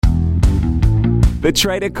The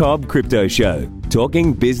Trader Cobb Crypto Show,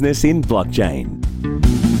 talking business in blockchain.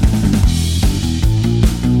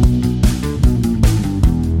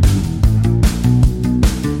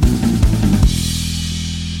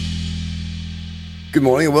 Good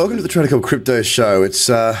morning and welcome to the Trader Cobb Crypto Show. It's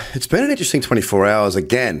been an interesting 24 hours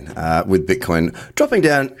again with Bitcoin dropping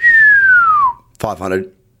down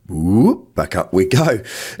 500. Whoop, back up we go.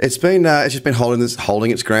 It's just been holding its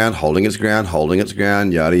ground,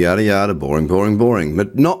 yada yada yada, boring,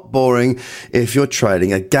 but not boring if you're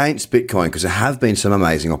trading against Bitcoin, because there have been some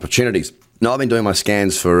amazing opportunities. Now, I've been doing my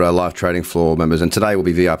scans for live trading floor members, and today will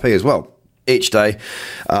be VIP as well, each day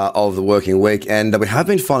of the working week, and we have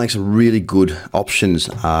been finding some really good options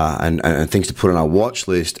and things to put on our watch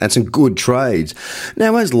list, and some good trades.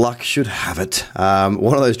 Now, as luck should have it,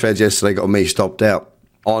 one of those trades yesterday got me stopped out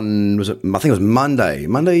on, I think it was Monday,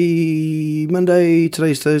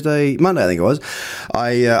 today's Thursday, Monday I think it was.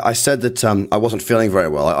 I said that I wasn't feeling very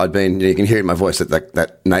well. I'd been, you can hear it in my voice,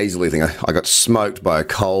 that nasally thing. I got smoked by a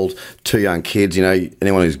cold, two young kids,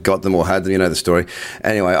 anyone who's got them or had them, you know the story.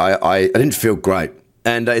 Anyway, I didn't feel great.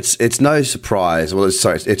 And it's no surprise,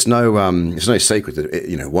 it's no secret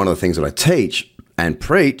that, one of the things that I teach and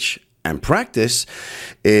preach and practice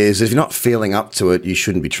is if you're not feeling up to it, you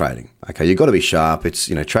shouldn't be trading. Okay, you've got to be sharp. It's,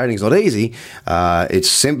 trading's not easy. It's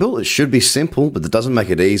simple. It should be simple, but that doesn't make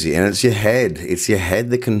it easy. And it's your head. It's your head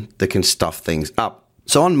that can stuff things up.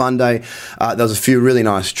 So on Monday, there was a few really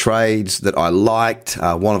nice trades that I liked.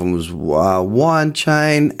 One of them was Wine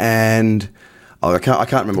Chain, and I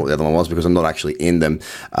can't remember what the other one was because I'm not actually in them.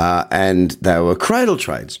 And they were cradle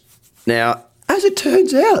trades. Now, as it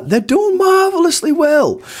turns out, they're doing marvelously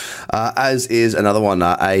well, as is another one,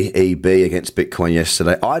 AEB against Bitcoin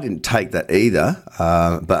yesterday. I didn't take that either,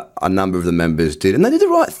 but a number of the members did, and they did the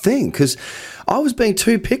right thing because I was being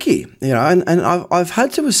too picky, and I've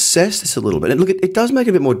had to assess this a little bit. And look, it does make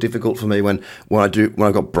it a bit more difficult for me when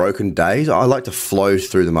I've got broken days. I like to flow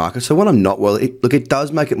through the market. So when I'm not well, it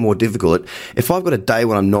does make it more difficult. If I've got a day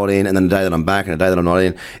when I'm not in, and then a day that I'm back, and a day that I'm not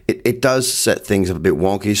in, it does set things up a bit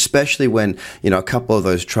wonky, especially when, a couple of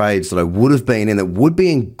those trades that I would have been in that would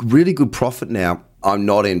be in really good profit now, I'm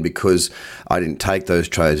not in because I didn't take those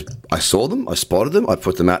trades. I saw them, I spotted them, I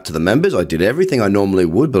put them out to the members, I did everything I normally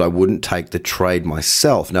would, but I wouldn't take the trade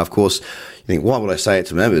myself. Now, of course, you think, why would I say it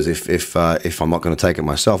to members if I'm not going to take it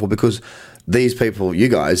myself? Well, because these people, you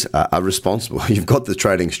guys, are responsible. You've got the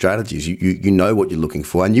trading strategies. You know what you're looking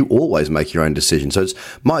for, and you always make your own decisions. So it's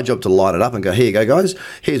my job to light it up and go, here you go, guys.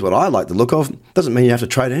 Here's what I like the look of. Doesn't mean you have to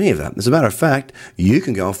trade any of that. As a matter of fact, you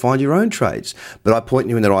can go and find your own trades. But I point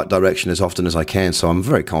you in the right direction as often as I can, so I'm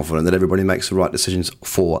very confident that everybody makes the right decisions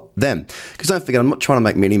for them. Because don't forget, I'm not trying to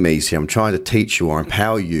make mini-me's here. I'm trying to teach you or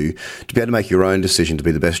empower you to be able to make your own decision to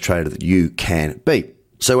be the best trader that you can be.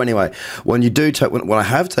 So anyway, when you do when I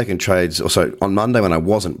have taken trades, on Monday when I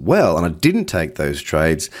wasn't well and I didn't take those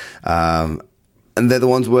trades, and they're the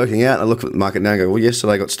ones working out, and I look at the market now and go, well,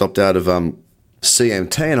 yesterday I got stopped out of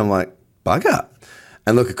CMT, and I'm like, bugger.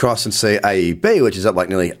 And look across and see AEB, which is up like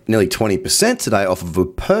nearly 20% today off of a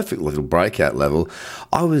perfect little breakout level.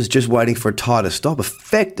 I was just waiting for a tighter stop.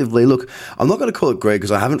 Effectively, look, I'm not going to call it greed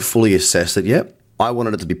because I haven't fully assessed it yet. I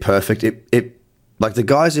wanted it to be perfect. Like the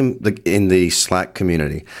guys in the Slack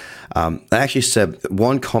community, they actually said,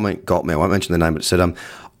 one comment got me, I won't mention the name, but it said,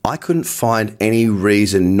 I couldn't find any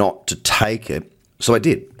reason not to take it, so I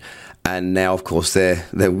did. And now, of course, they're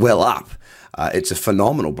well up. It's a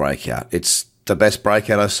phenomenal breakout. It's the best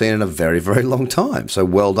breakout I've seen in a very, very long time, so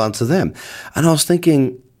well done to them. And I was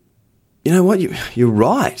thinking, you know what, you're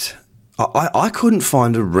right. I couldn't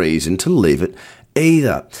find a reason to leave it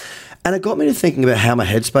either. And it got me to thinking about how my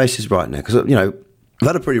headspace is right now, because, I've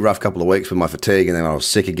had a pretty rough couple of weeks with my fatigue, and then I was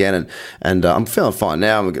sick again, and I'm feeling fine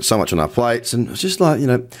now, and we've got so much on our plates, and it's just like,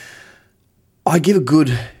 I give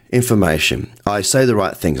good information, I say the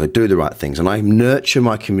right things, I do the right things, and I nurture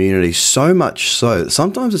my community so much so that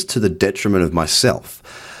sometimes it's to the detriment of myself.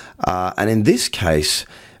 And in this case,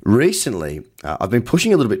 recently, I've been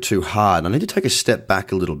pushing a little bit too hard, and I need to take a step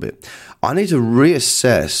back a little bit. I need to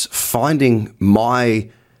reassess finding my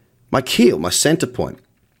keel, my center point,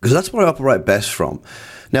 because that's what I operate best from.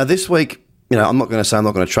 Now, this week, I'm not going to say I'm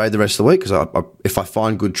not going to trade the rest of the week, because if I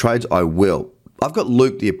find good trades, I will. I've got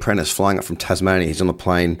Luke the Apprentice flying up from Tasmania. He's on the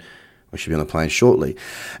plane. We should be on the plane shortly.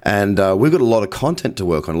 And we've got a lot of content to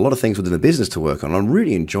work on, a lot of things within the business to work on. I'm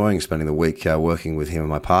really enjoying spending the week working with him and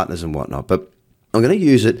my partners and whatnot. But I'm going to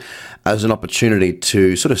use it as an opportunity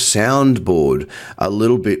to sort of soundboard a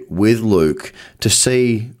little bit with Luke to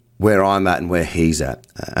see where I'm at and where he's at.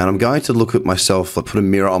 And I'm going to look at myself, put a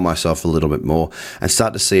mirror on myself a little bit more and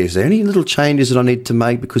start to see, is there any little changes that I need to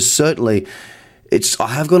make? Because certainly I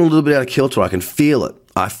have gone a little bit out of kilter. I can feel it.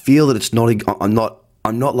 I feel that it's not.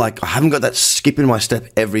 I'm not like, I haven't got that skip in my step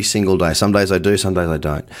every single day. Some days I do, some days I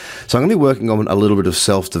don't. So I'm going to be working on a little bit of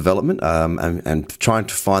self-development and trying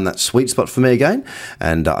to find that sweet spot for me again.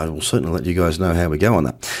 And I will certainly let you guys know how we go on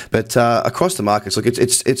that. But across the markets, look,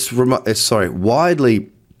 it's widely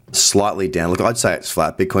slightly down. Look, I'd say it's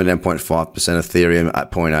flat. Bitcoin down 0.5%, Ethereum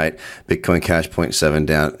at 0.8%, Bitcoin Cash 0.7%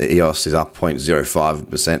 down, EOS is up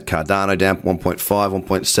 0.05%, Cardano down 1.5%,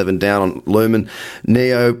 1.7% down on Lumen,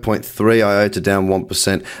 Neo 0.3%, IOTA down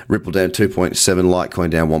 1%, Ripple down 2.7%, Litecoin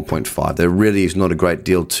down 1.5%. There really is not a great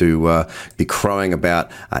deal to be crowing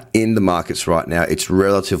about in the markets right now. It's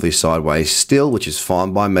relatively sideways still, which is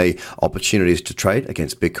fine by me. Opportunities to trade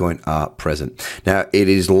against Bitcoin are present. Now, it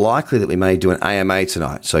is likely that we may do an AMA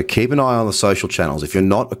tonight, so keep an eye on the social channels. If you're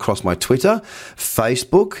not across my Twitter,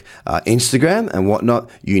 Facebook, Instagram, and whatnot,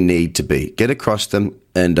 you need to be. Get across them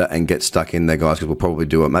and get stuck in there, guys, because we'll probably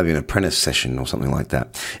do maybe an apprentice session or something like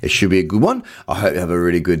that. It should be a good one. I hope you have a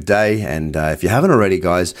really good day. And if you haven't already,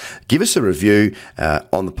 guys, give us a review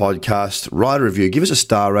on the podcast. Write a review, give us a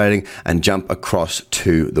star rating, and jump across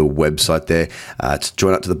to the website there to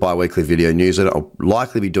join up to the bi-weekly video newsletter. I'll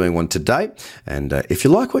likely be doing one today. And if you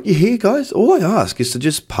like what you hear, guys, all I ask is to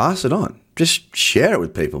just pass it on. Just share it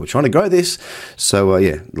with people. We're trying to grow this. So,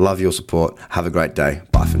 love your support. Have a great day.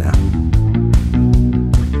 Bye for now.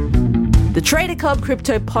 The Trader Cobb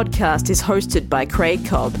Crypto Podcast is hosted by Craig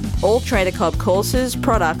Cobb. All Trader Cobb courses,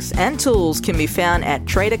 products, and tools can be found at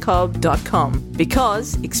tradercobb.com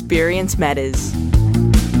because experience matters.